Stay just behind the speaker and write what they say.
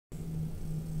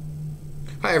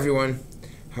Hi everyone,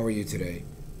 how are you today?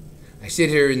 I sit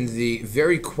here in the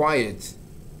very quiet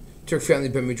Turk Family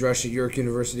Bet Midrash at York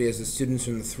University as the students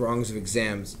from the throngs of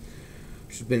exams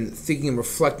have been thinking and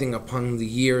reflecting upon the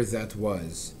year that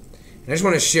was. And I just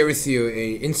want to share with you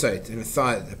an insight and a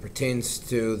thought that pertains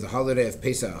to the holiday of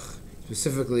Pesach,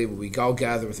 specifically when we all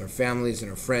gather with our families and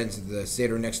our friends at the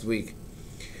Seder next week.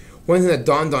 One thing that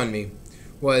dawned on me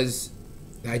was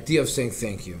the idea of saying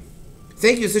thank you.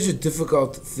 Thank you is such a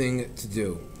difficult thing to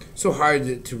do, so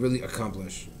hard to really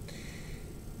accomplish.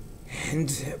 And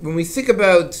when we think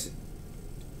about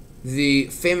the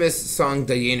famous song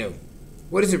Dayenu,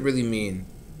 what does it really mean?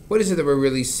 What is it that we're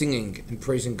really singing and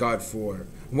praising God for?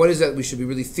 What is that we should be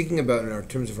really thinking about in our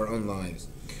terms of our own lives?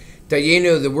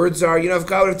 Dayenu, the words are, if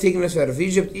God would have taken us out of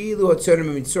Egypt,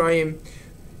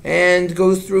 and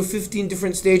goes through 15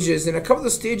 different stages, and a couple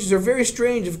of stages are very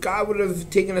strange. If God would have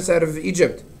taken us out of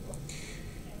Egypt,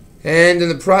 and in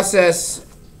the process,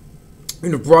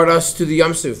 brought us to the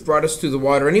Yam Suf, brought us to the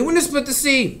water, and He wouldn't have split the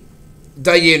sea,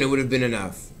 Dayenu would have been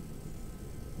enough.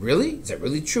 Really? Is that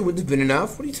really true? Wouldn't have been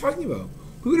enough? What are you talking about?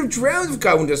 We would have drowned if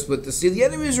God wouldn't have split the sea. The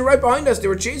enemies were right behind us. They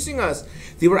were chasing us.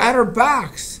 They were at our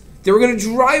backs. They were going to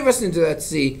drive us into that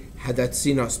sea. Had that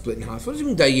sea not split in half, what does it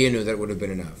mean Dayenu that would have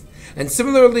been enough? And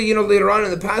similarly, later on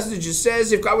in the passage it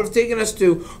says, if God would have taken us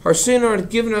to Har Sinai and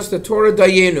given us the Torah,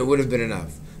 Dayenu would have been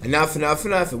enough. Enough.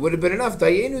 It would have been enough.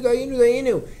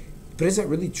 Dayenu. But is that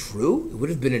really true? It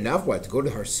would have been enough, to go to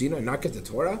Har Sinai and not get the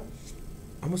Torah?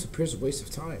 Almost appears a waste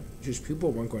of time. Jewish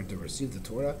people weren't going to receive the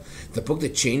Torah, the book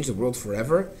that changed the world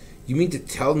forever. You mean to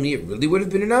tell me it really would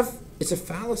have been enough? It's a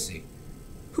fallacy.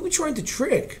 Who are we trying to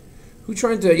trick? Who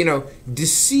trying to,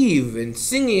 deceive and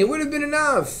singing? It would have been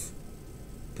enough.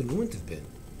 But it wouldn't have been.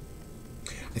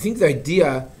 I think the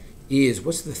idea is,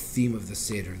 what's the theme of the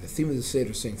Seder? The theme of the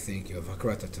Seder is saying thank you, of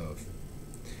Hakarat Tov.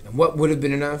 And what would have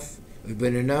been enough? It would have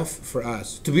been enough for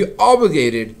us to be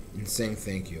obligated in saying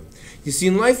thank you. You see,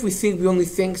 in life we think we only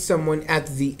thank someone at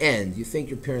the end. You think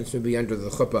your parents will be under the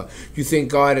chuppah. You thank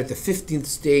God at the 15th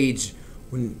stage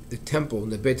when the temple, when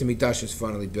the Beit HaMikdash is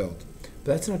finally built.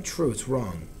 But that's not true. It's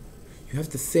wrong. You have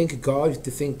to thank God, you have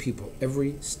to thank people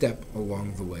every step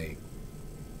along the way.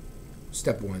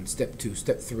 Step 1, step 2,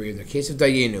 step 3. In the case of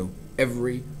Dayenu,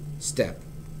 every step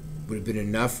would have been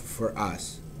enough for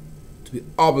us to be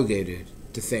obligated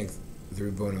to thank the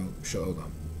Ribono Shel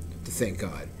Olam, to thank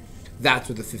God. That's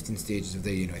what the 15 stages of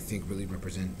Dayenu, I think, really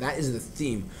represent. That is the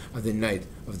theme of the night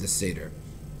of the Seder.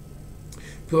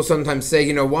 People sometimes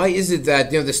say, why is it that,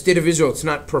 the state of Israel, it's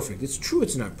not perfect. It's true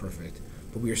it's not perfect.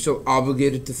 But we are still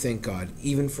obligated to thank God,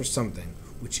 even for something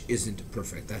which isn't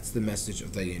perfect. That's the message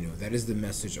of Dayenu. That is the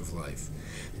message of life.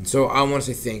 And so I want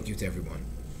to say thank you to everyone.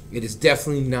 It is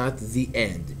definitely not the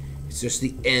end. It's just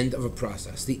the end of a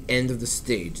process, the end of the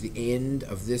stage, the end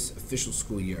of this official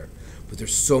school year. But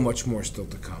there's so much more still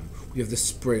to come. We have the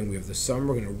spring, we have the summer,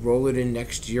 we're going to roll it in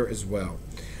next year as well.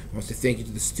 I want to say thank you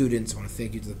to the students, I want to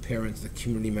thank you to the parents, the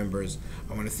community members.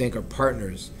 I want to thank our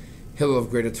partners, Hillel of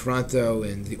Greater Toronto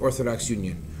and the Orthodox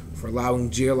Union, for allowing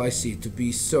JLIC to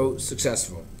be so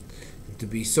successful and to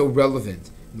be so relevant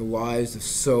in the lives of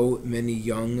so many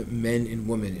young men and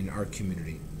women in our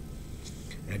community.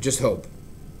 And I just hope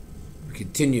we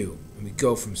continue and we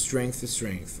go from strength to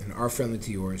strength, and our family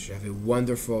to yours should have a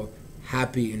wonderful,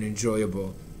 happy, and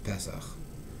enjoyable Pesach.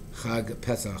 Chag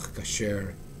Pesach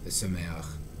Kasher V'Sameach.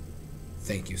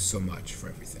 Thank you so much for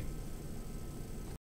everything.